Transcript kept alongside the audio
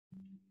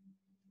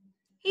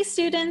Hey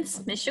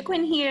students, Ms.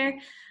 Goeken here.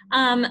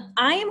 I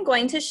am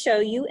going to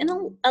show you in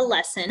a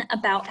lesson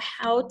about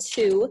how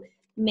to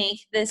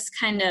make this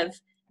kind of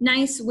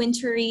nice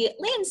wintry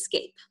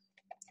landscape.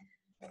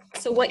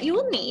 So what you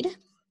will need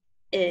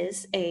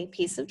is a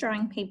piece of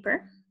drawing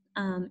paper.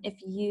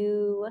 If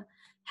you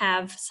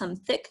have some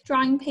thick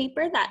drawing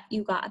paper that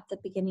you got at the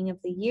beginning of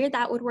the year,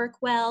 that would work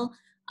well.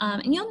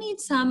 And you'll need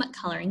some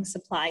coloring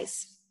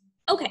supplies.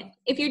 Okay,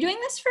 if you're doing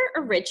this for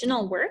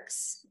Original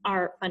Works,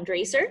 our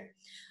fundraiser,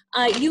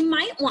 you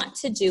might want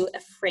to do a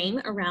frame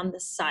around the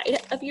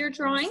side of your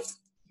drawing.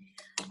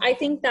 I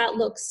think that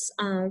looks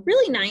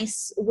really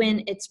nice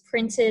when it's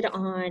printed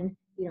on,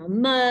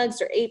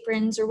 mugs or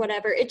aprons or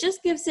whatever. It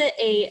just gives it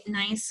a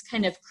nice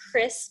kind of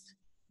crisp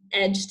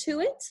edge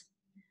to it.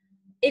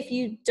 If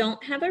you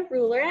don't have a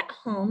ruler at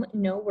home,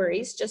 no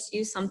worries, just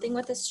use something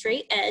with a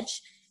straight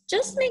edge.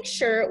 Just make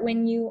sure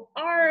when you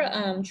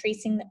are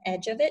tracing the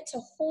edge of it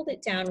to hold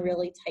it down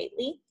really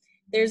tightly.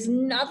 There's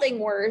nothing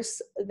worse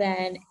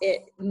than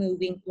it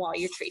moving while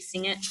you're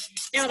tracing it.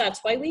 Now that's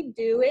why we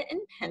do it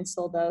in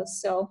pencil though,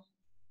 so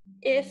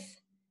if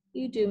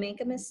you do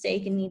make a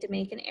mistake and need to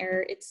make an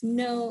error, it's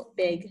no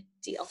big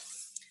deal.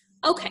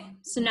 Okay,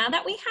 so now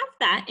that we have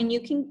that, and you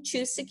can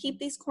choose to keep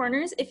these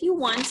corners if you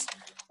want,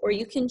 or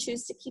you can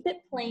choose to keep it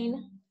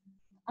plain.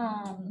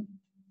 I'll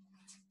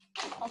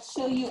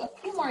show you a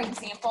few more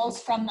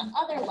examples from the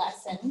other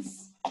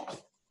lessons.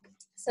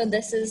 So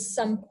this is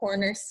some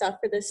corner stuff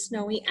for the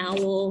snowy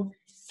owl.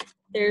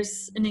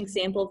 There's an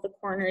example of the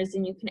corners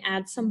and you can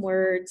add some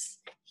words.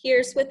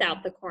 Here's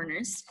without the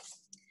corners.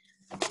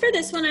 For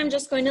this one, I'm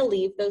just going to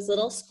leave those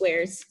little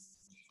squares.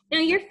 Now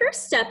your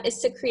first step is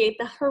to create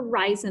the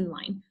horizon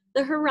line.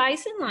 The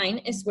horizon line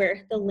is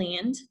where the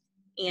land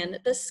and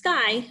the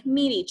sky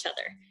meet each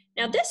other.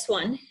 Now this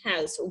one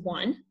has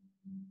 1,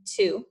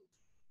 2,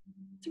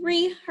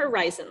 3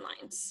 horizon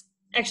lines.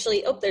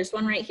 Actually, there's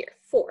one right here,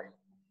 4.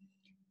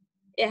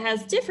 It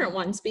has different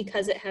ones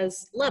because it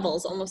has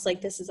levels, almost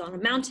like this is on a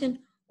mountain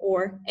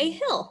or a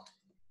hill.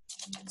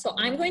 So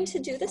I'm going to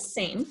do the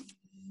same.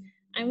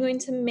 I'm going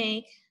to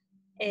make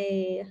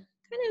a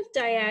kind of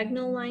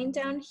diagonal line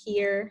down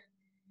here.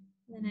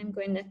 Then I'm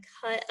going to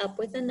cut up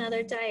with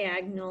another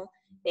diagonal.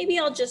 Maybe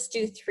I'll just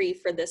do 3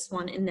 for this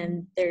one, and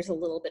then there's a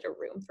little bit of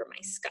room for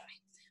my sky.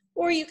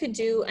 Or you could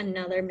do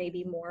another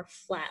maybe more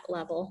flat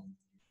level.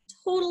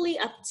 Totally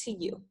up to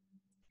you.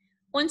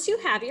 Once you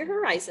have your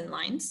horizon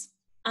lines,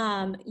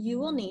 you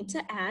will need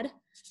to add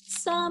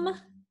some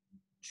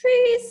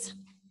trees.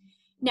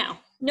 Now,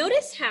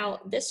 notice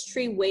how this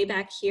tree way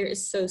back here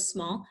is so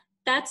small.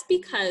 That's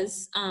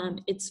because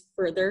it's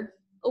further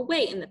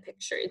away in the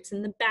picture. It's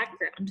in the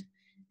background.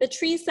 The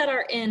trees that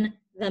are in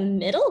the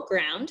middle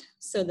ground,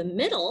 so the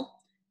middle,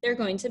 they're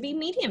going to be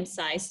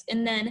medium-sized.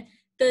 And then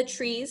the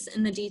trees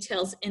and the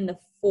details in the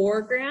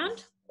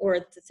foreground, or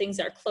the things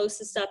that are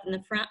closest up in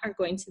the front, are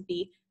going to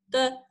be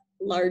the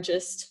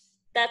largest.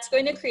 That's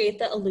going to create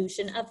the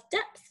illusion of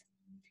depth.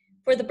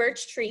 For the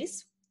birch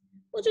trees,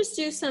 we'll just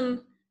do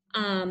some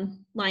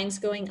lines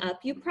going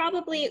up.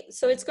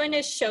 So it's going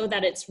to show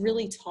that it's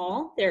really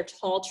tall. They're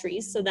tall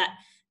trees, so that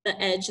the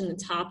edge and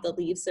the top, the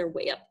leaves are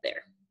way up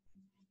there.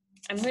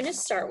 I'm going to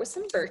start with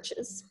some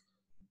birches.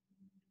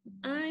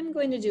 I'm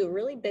going to do a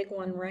really big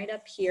one right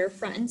up here,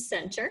 front and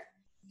center.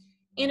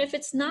 And if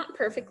it's not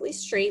perfectly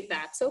straight,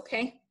 that's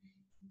okay.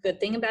 Good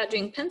thing about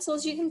doing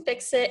pencils, you can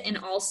fix it, and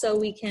also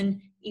we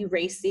can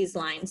erase these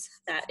lines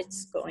that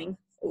it's going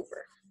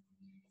over.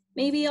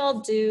 Maybe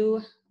I'll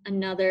do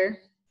another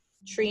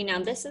tree.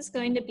 Now this is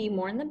going to be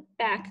more in the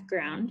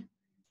background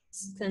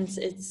since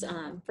it's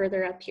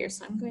further up here,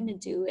 so I'm going to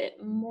do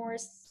it more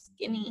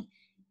skinny.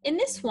 In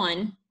this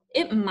one,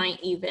 it might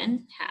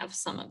even have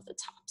some of the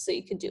top, so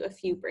you could do a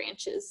few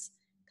branches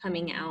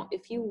coming out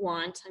if you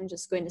want. I'm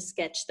just going to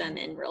sketch them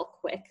in real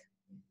quick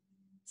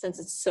since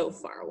it's so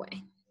far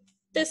away.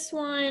 This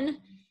one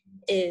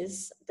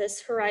is,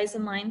 this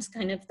horizon line's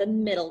kind of the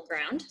middle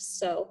ground,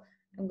 so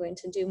I'm going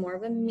to do more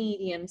of a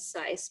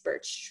medium-sized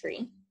birch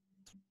tree.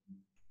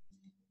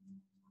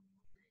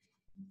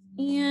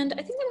 And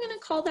I think I'm going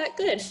to call that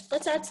good.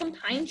 Let's add some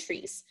pine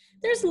trees.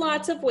 There's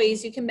lots of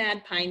ways you can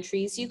add pine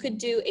trees. You could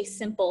do a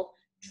simple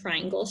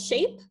triangle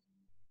shape,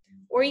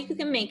 or you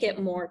can make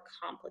it more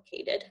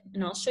complicated.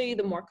 And I'll show you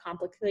the more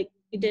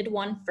complicated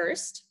one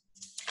first.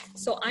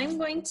 So I'm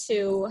going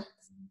to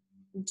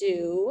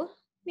do,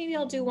 maybe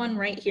I'll do one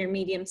right here,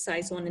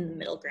 medium-sized one in the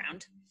middle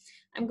ground.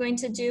 I'm going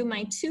to do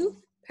my 2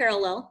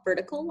 parallel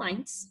vertical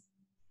lines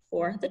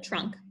for the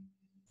trunk.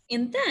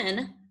 And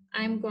then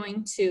I'm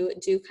going to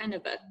do kind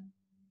of a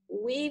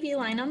wavy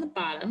line on the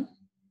bottom.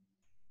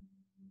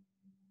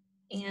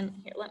 And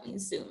here, let me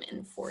zoom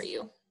in for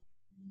you.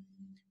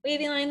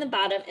 Wavy line on the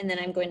bottom, and then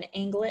I'm going to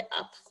angle it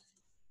up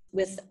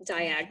with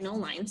diagonal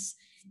lines.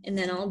 And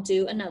then I'll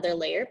do another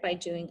layer by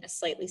doing a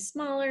slightly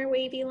smaller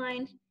wavy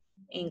line,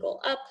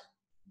 angle up,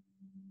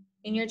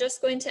 and you're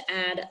just going to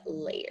add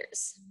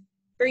layers.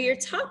 For your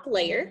top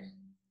layer,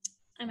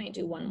 I might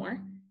do one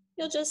more.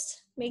 You'll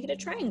just make it a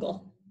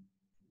triangle.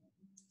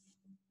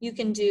 You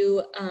can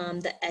do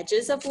the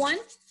edges of one,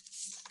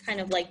 kind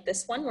of like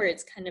this one where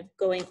it's kind of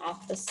going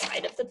off the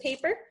side of the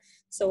paper.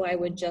 So I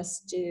would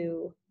just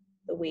do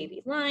the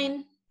wavy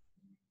line,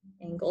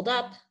 angled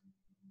up,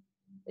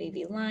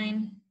 wavy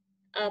line,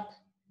 up,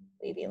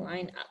 wavy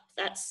line, up.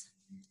 That's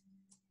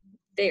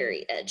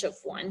very edge of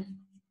one.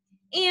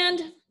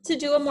 And to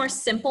do a more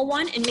simple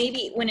one, and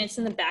maybe when it's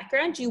in the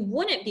background, you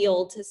wouldn't be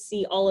able to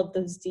see all of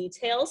those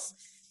details.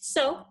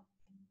 So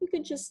you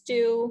could just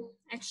do,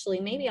 actually,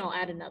 maybe I'll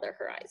add another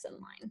horizon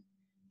line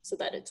so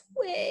that it's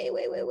way,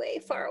 way, way, way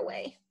far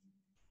away.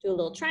 Do a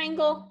little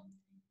triangle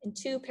and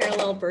 2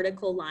 parallel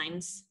vertical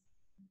lines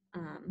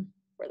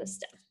for the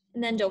stem.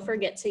 And then don't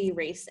forget to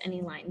erase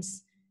any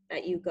lines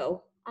that you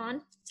go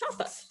on top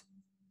of.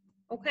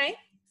 Okay,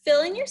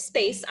 fill in your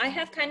space. I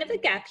have kind of a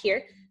gap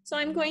here, so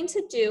I'm going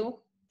to do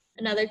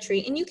another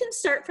tree, and you can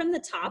start from the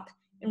top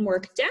and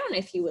work down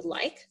if you would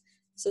like.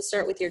 So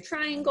start with your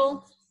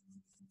triangle,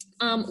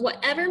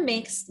 whatever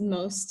makes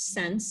most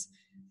sense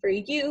for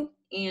you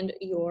and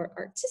your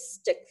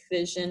artistic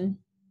vision.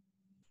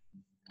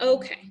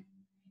 Okay,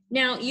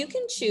 now you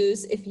can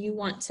choose if you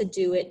want to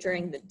do it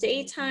during the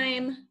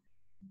daytime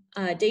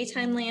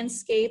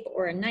landscape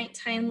or a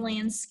nighttime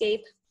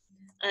landscape.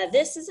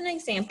 This is an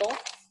example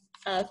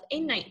of a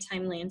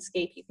nighttime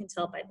landscape. You can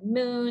tell by the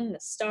moon, the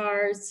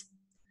stars.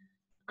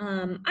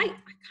 I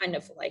kind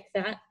of like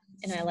that,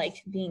 and I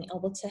like being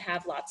able to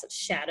have lots of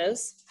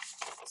shadows.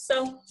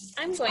 So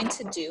I'm going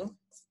to do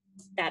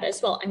that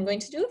as well. I'm going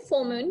to do a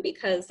full moon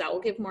because that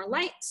will give more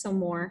light, so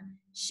more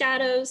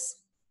shadows.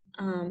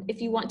 If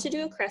you want to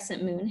do a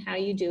crescent moon, how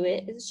you do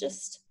it is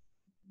just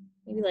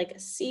maybe like a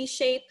C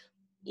shape.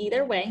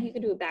 Either way, you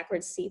can do a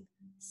backwards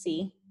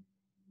C,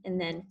 and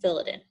then fill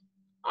it in.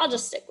 I'll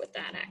just stick with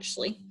that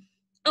actually.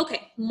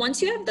 Okay,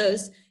 once you have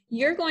those,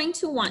 you're going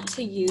to want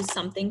to use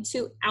something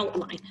to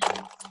outline.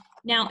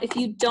 Now, if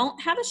you don't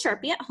have a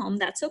Sharpie at home,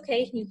 that's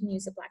okay. You can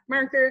use a black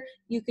marker.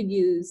 You could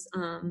use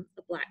a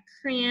black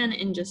crayon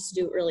and just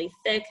do it really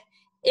thick.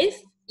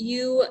 If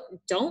you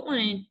don't want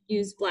to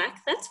use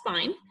black, that's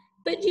fine,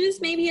 but use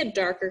maybe a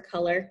darker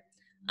color.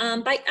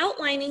 By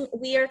outlining,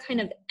 we are kind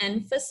of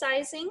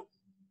emphasizing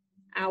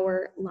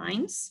our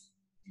lines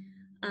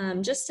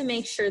just to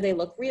make sure they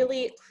look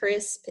really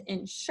crisp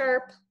and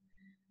sharp.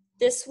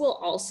 This will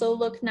also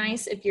look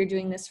nice if you're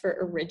doing this for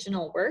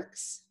original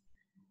works,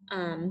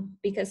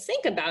 because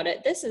think about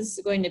it, this is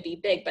going to be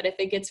big, but if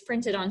it gets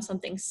printed on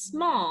something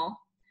small,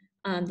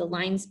 the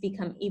lines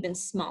become even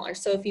smaller.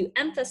 So if you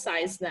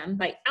emphasize them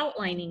by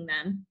outlining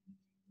them,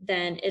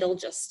 then it'll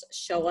just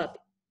show up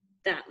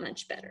that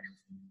much better.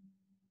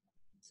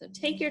 So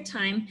take your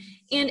time,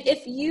 and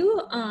if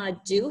you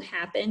do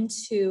happen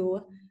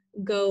to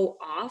go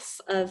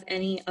off of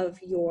any of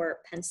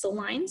your pencil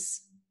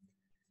lines,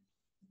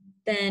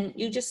 then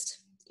you just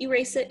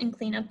erase it and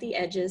clean up the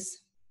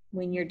edges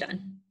when you're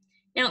done.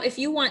 Now, if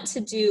you want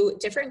to do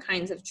different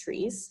kinds of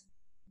trees,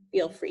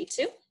 feel free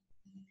to.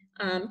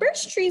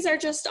 Birch trees are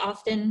just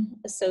often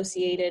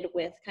associated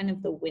with kind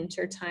of the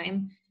winter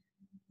time.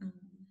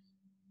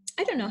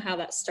 I don't know how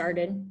that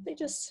started. They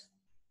just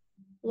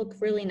look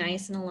really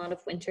nice, and a lot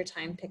of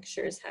wintertime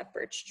pictures have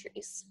birch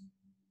trees.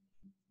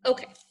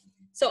 Okay,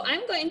 so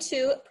I'm going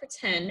to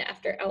pretend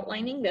after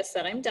outlining this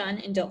that I'm done,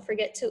 and don't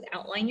forget to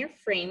outline your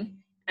frame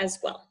as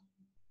well.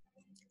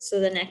 So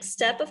the next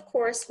step, of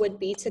course, would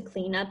be to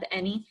clean up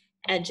any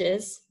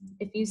edges.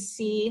 If you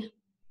see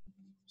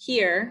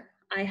here,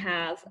 I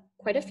have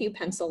quite a few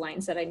pencil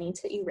lines that I need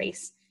to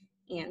erase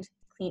and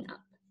clean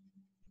up.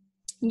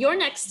 Your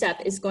next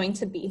step is going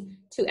to be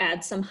to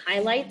add some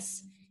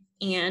highlights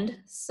and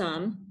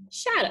some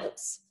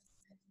shadows.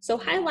 So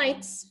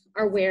highlights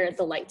are where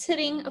the light's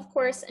hitting, of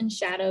course, and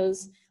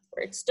shadows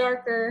where it's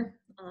darker,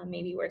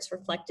 maybe where it's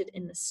reflected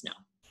in the snow.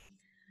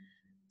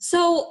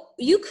 So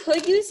you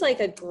could use like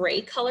a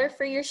gray color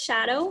for your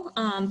shadow,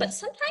 but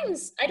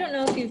sometimes, I don't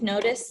know if you've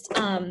noticed,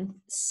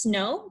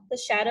 snow, the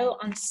shadow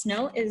on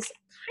snow is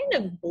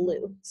kind of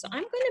blue. So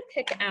I'm going to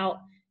pick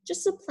out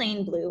just a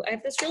plain blue. I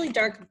have this really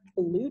dark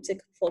blue to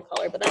full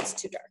color, but that's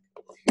too dark.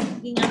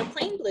 Picking out a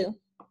plain blue.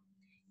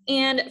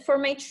 And for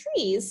my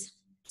trees,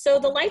 so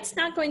the light's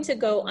not going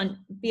to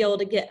be able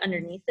to get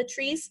underneath the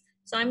trees,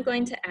 so I'm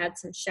going to add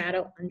some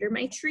shadow under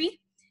my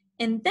tree,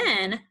 and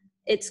then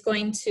it's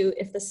going to,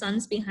 if the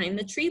sun's behind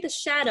the tree, the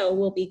shadow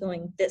will be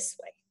going this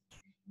way.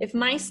 If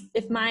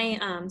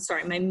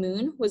my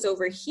moon was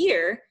over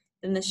here,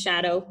 then the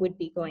shadow would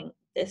be going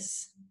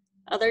this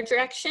other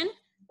direction,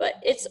 but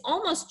it's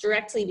almost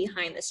directly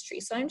behind this tree.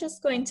 So I'm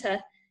just going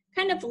to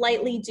kind of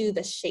lightly do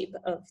the shape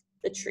of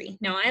the tree.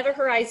 Now I have a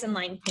horizon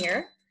line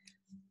here,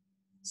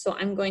 so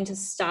I'm going to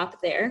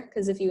stop there,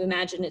 because if you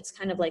imagine it's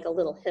kind of like a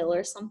little hill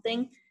or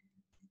something,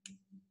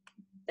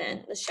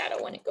 then the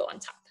shadow wouldn't go on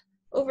top.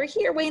 Over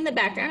here, way in the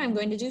background, I'm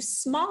going to do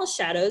small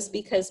shadows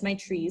because my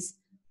trees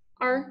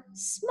are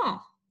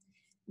small.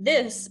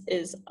 This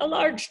is a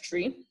large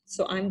tree,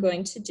 so I'm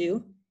going to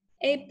do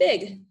a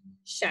big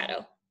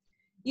shadow.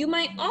 You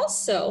might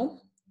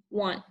also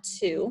want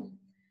to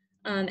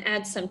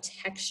add some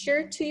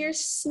texture to your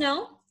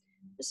snow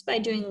just by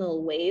doing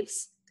little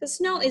waves, because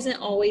snow isn't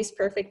always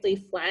perfectly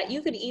flat.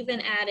 You could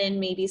even add in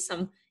maybe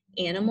some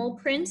animal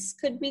prints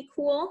could be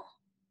cool.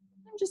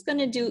 I'm just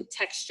gonna do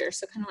texture,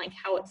 so kind of like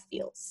how it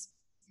feels.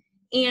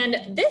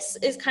 And this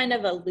is kind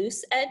of a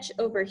loose edge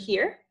over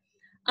here.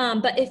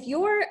 But if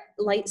your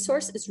light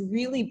source is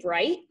really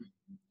bright,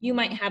 you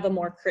might have a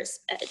more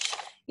crisp edge.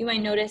 You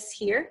might notice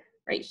here,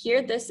 right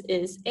here, this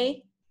is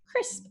a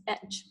crisp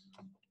edge.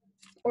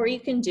 Or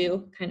you can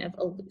do kind of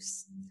a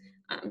loose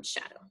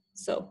shadow.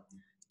 So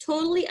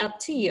totally up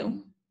to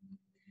you.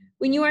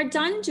 When you are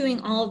done doing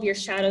all of your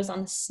shadows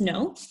on the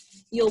snow,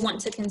 you'll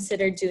want to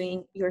consider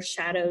doing your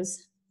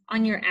shadows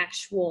on your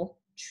actual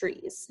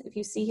trees. If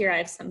you see here, I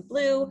have some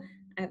blue,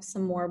 I have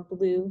some more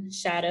blue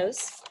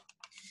shadows.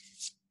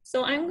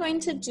 So I'm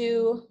going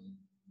to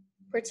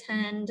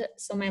pretend,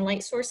 so my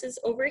light source is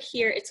over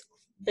here. It's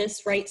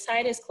this right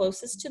side is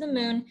closest to the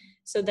moon.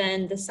 So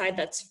then the side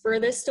that's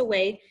furthest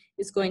away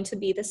is going to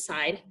be the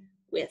side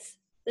with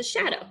the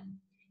shadow.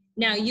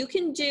 Now you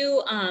can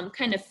do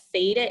kind of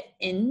fade it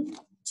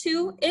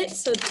into it.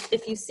 So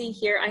if you see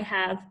here, I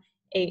have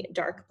a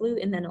dark blue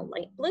and then a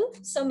light blue.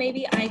 So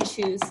maybe I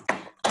choose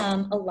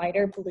a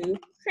lighter blue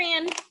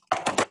crayon,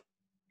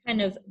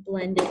 kind of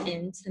blend it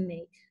in to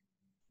make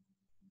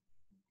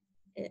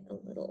it a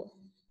little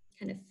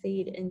kind of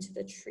fade into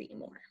the tree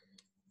more.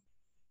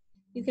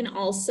 You can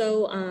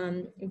also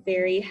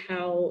vary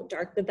how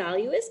dark the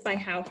value is by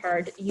how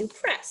hard you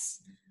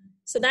press.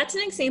 So that's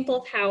an example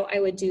of how I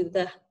would do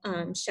the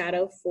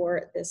shadow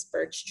for this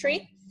birch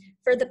tree.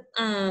 For the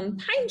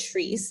pine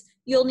trees,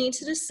 you'll need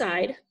to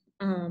decide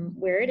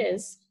where it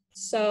is.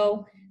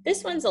 So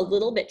this one's a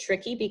little bit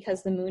tricky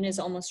because the moon is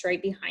almost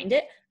right behind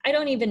it. I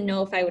don't even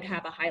know if I would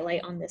have a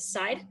highlight on this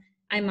side.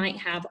 I might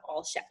have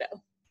all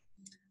shadow.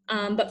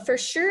 But for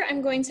sure,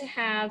 I'm going to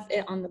have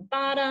it on the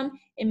bottom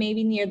and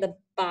maybe near the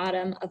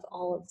bottom of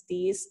all of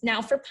these. Now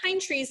for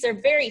pine trees,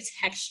 they're very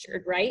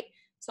textured, right?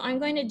 So I'm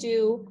going to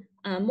do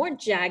more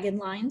jagged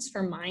lines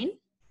for mine,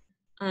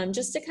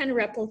 just to kind of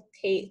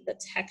replicate the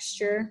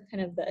texture,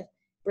 kind of the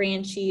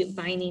branchy,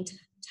 viney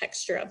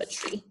texture of a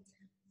tree.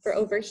 For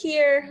over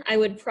here, I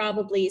would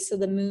probably, so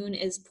the moon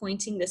is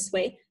pointing this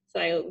way, so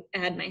I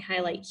add my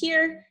highlight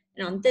here,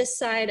 and on this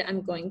side,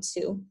 I'm going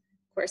to,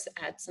 of course,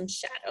 add some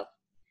shadow.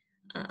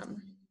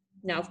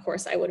 Now, of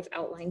course, I would have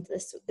outlined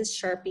this with this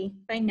Sharpie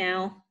by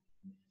now.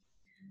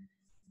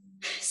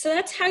 So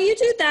that's how you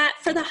do that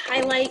for the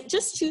highlight.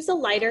 Just choose a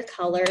lighter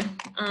color.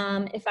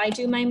 If I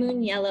do my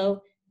moon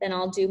yellow, then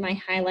I'll do my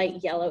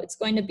highlight yellow. It's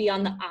going to be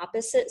on the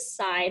opposite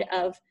side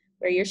of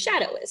where your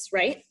shadow is,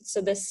 right? So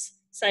this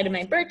side of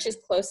my birch is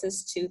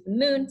closest to the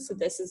moon, so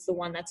this is the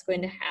one that's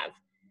going to have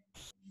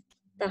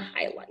the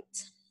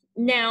highlight.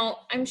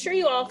 Now, I'm sure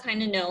you all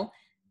kind of know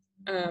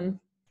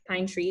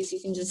pine trees. You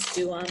can just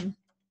do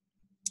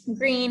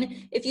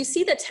green. If you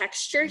see the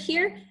texture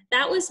here,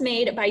 that was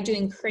made by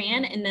doing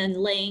crayon and then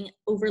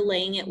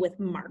overlaying it with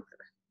marker.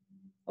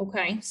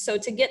 Okay, so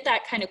to get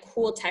that kind of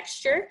cool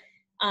texture,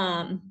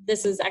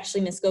 this is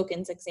actually Miss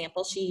Goken's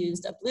example. She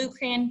used a blue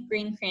crayon,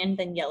 green crayon,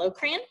 then yellow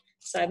crayon.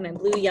 So I have my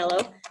blue,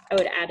 yellow. I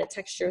would add a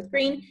texture with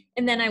green,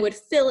 and then I would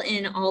fill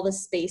in all the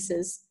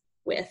spaces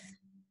with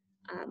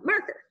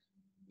marker.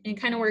 And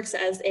it kind of works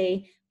as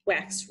a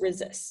wax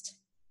resist.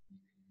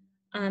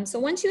 So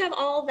once you have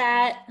all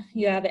that,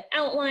 you have it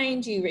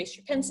outlined, you erased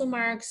your pencil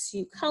marks,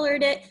 you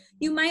colored it,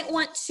 you might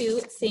want to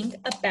think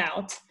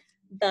about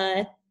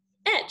the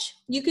edge.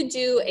 You could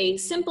do a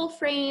simple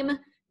frame,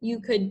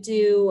 you could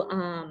do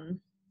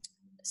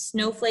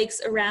snowflakes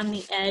around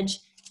the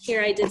edge.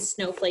 Here I did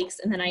snowflakes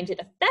and then I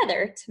did a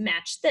feather to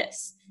match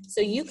this.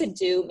 So you could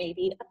do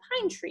maybe a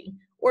pine tree,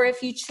 or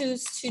if you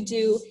choose to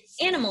do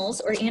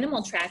animals or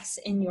animal tracks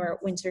in your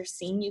winter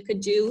scene, you could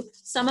do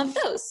some of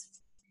those.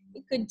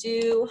 You could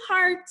do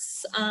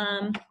hearts,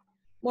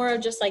 more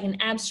of just like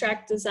an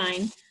abstract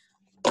design,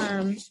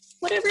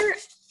 whatever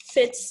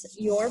fits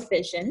your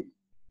vision,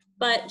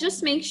 but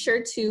just make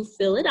sure to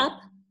fill it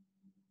up,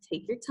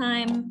 take your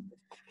time.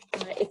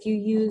 If you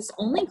use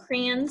only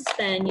crayons,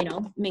 then, you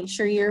know, make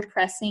sure you're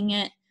pressing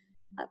it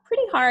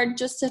pretty hard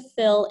just to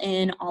fill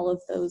in all of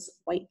those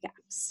white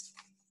gaps.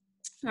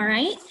 All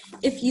right,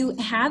 if you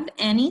have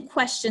any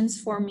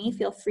questions for me,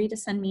 feel free to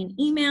send me an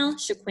email,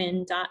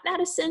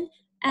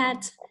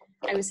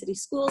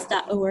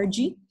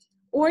 shaquin.madison@iowacittyschools.org,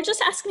 or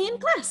just ask me in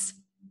class.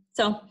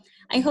 So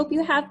I hope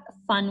you have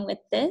fun with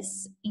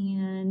this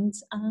and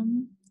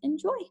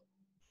enjoy.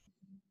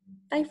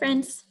 Bye,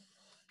 friends.